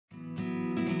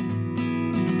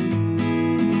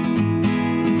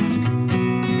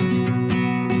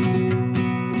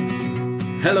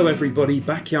Hello everybody,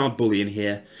 Backyard Bullion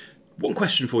here. One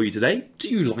question for you today. Do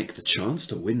you like the chance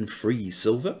to win free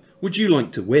silver? Would you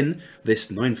like to win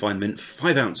this 9 fine mint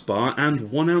 5 ounce bar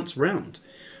and 1 ounce round?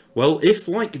 Well, if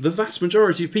like the vast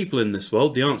majority of people in this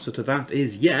world the answer to that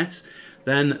is yes,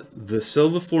 then the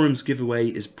Silver Forums giveaway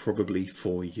is probably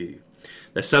for you.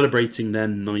 They're celebrating their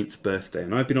 9th birthday,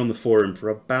 and I've been on the forum for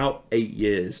about 8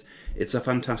 years. It's a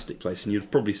fantastic place, and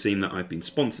you've probably seen that I've been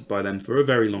sponsored by them for a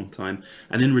very long time,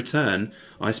 and in return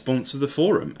I sponsor the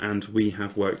forum, and we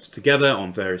have worked together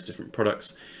on various different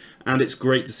products, and it's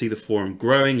great to see the forum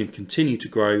growing and continue to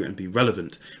grow and be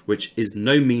relevant, which is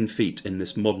no mean feat in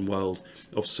this modern world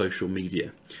of social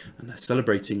media. And they're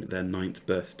celebrating their 9th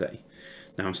birthday.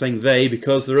 Now I'm saying they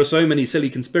because there are so many silly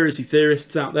conspiracy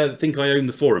theorists out there that think I own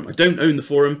the forum. I don't own the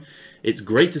forum. It's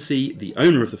great to see the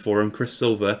owner of the forum, Chris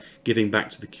Silver, giving back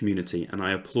to the community, and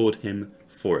I applaud him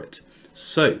for it.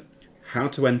 So, how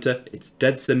to enter? It's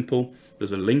dead simple.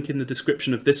 There's a link in the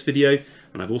description of this video,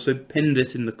 and I've also pinned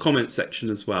it in the comment section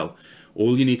as well.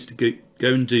 All you need to go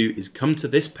and do is come to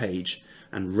this page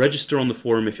and register on the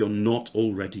forum if you're not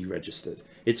already registered.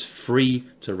 It's free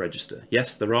to register.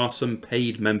 Yes, there are some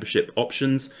paid membership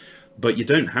options, but you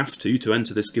don't have to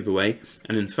enter this giveaway.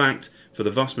 And in fact, for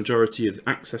the vast majority of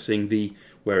accessing the,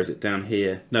 where is it down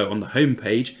here? No, on the home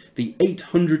page, the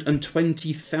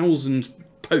 820,000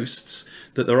 posts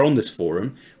that are on this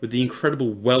forum with the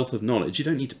incredible wealth of knowledge, you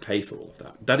don't need to pay for all of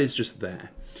that. That is just there.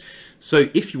 So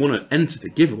if you want to enter the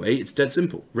giveaway, it's dead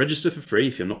simple. Register for free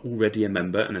if you're not already a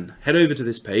member, and then head over to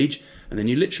this page, and then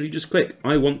you literally just click,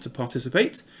 I want to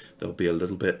participate. There'll be a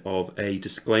little bit of a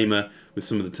disclaimer with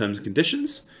some of the terms and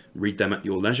conditions. Read them at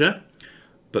your leisure.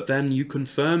 But then you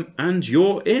confirm and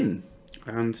you're in.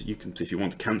 And you can, if you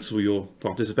want to cancel your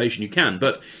participation, you can.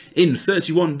 But in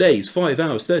 31 days, 5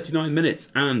 hours, 39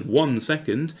 minutes, and 1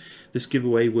 second, this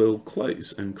giveaway will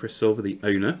close. And Chris Silver, the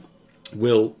owner,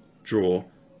 will draw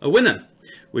a winner,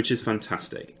 which is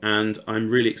fantastic. And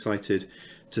I'm really excited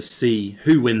to see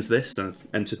who wins this. I've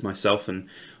entered myself, and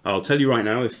I'll tell you right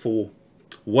now, if for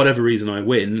whatever reason I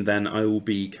win, then I will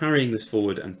be carrying this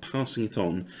forward and passing it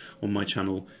on my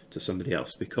channel to somebody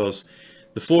else, because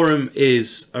the forum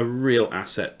is a real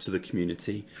asset to the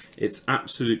community. It's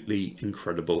absolutely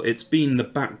incredible. It's been the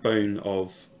backbone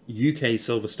of UK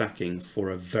silver stacking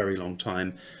for a very long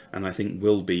time, and I think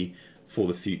will be for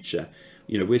the future.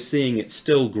 You know, we're seeing it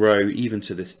still grow even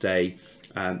to this day.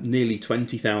 Nearly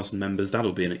 20,000 members.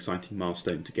 That'll be an exciting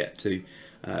milestone to get to.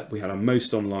 We had our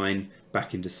most online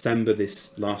back in December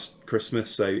this last Christmas,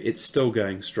 so it's still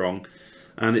going strong,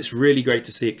 and it's really great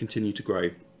to see it continue to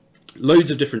grow.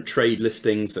 Loads of different trade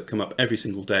listings that come up every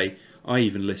single day. I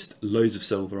even list loads of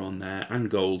silver on there and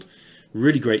gold.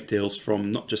 Really great deals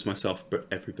from not just myself but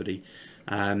everybody,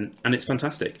 and it's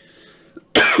fantastic.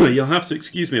 You'll have to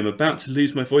excuse me, I'm about to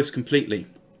lose my voice completely.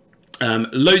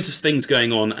 Loads of things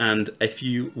going on, and if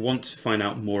you want to find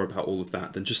out more about all of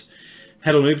that, then just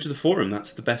head on over to the forum.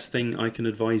 That's the best thing I can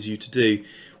advise you to do.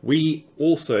 We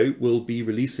also will be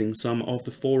releasing some of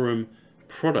the forum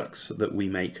products that we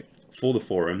make for the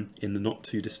forum in the not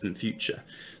too distant future.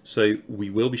 So we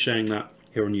will be sharing that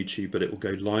here on YouTube, but it will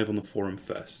go live on the forum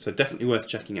first. So definitely worth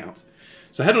checking out.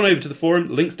 So head on over to the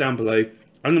forum, links down below.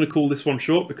 I'm going to call this one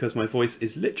short because my voice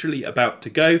is literally about to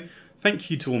go.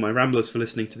 Thank you to all my ramblers for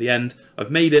listening to the end.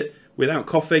 I've made it without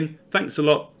coughing. Thanks a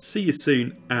lot. See you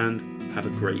soon, and have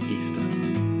a great Easter.